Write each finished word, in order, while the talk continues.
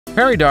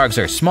Prairie dogs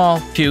are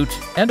small, cute,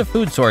 and a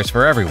food source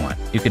for everyone.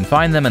 You can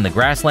find them in the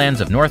grasslands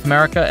of North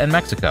America and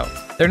Mexico.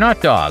 They're not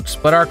dogs,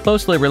 but are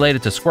closely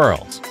related to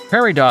squirrels.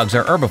 Prairie dogs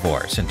are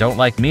herbivores and don't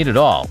like meat at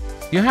all.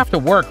 You have to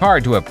work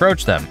hard to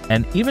approach them,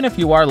 and even if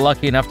you are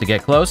lucky enough to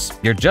get close,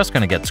 you're just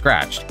going to get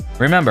scratched.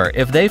 Remember,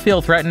 if they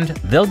feel threatened,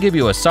 they'll give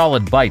you a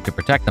solid bite to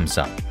protect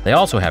themselves. They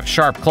also have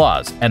sharp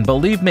claws, and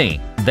believe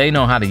me, they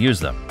know how to use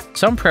them.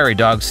 Some prairie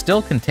dogs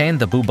still contain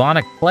the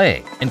bubonic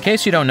plague. In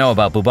case you don't know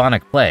about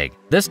bubonic plague,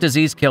 this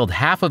disease killed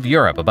half of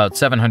Europe about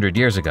 700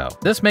 years ago.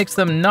 This makes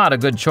them not a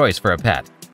good choice for a pet.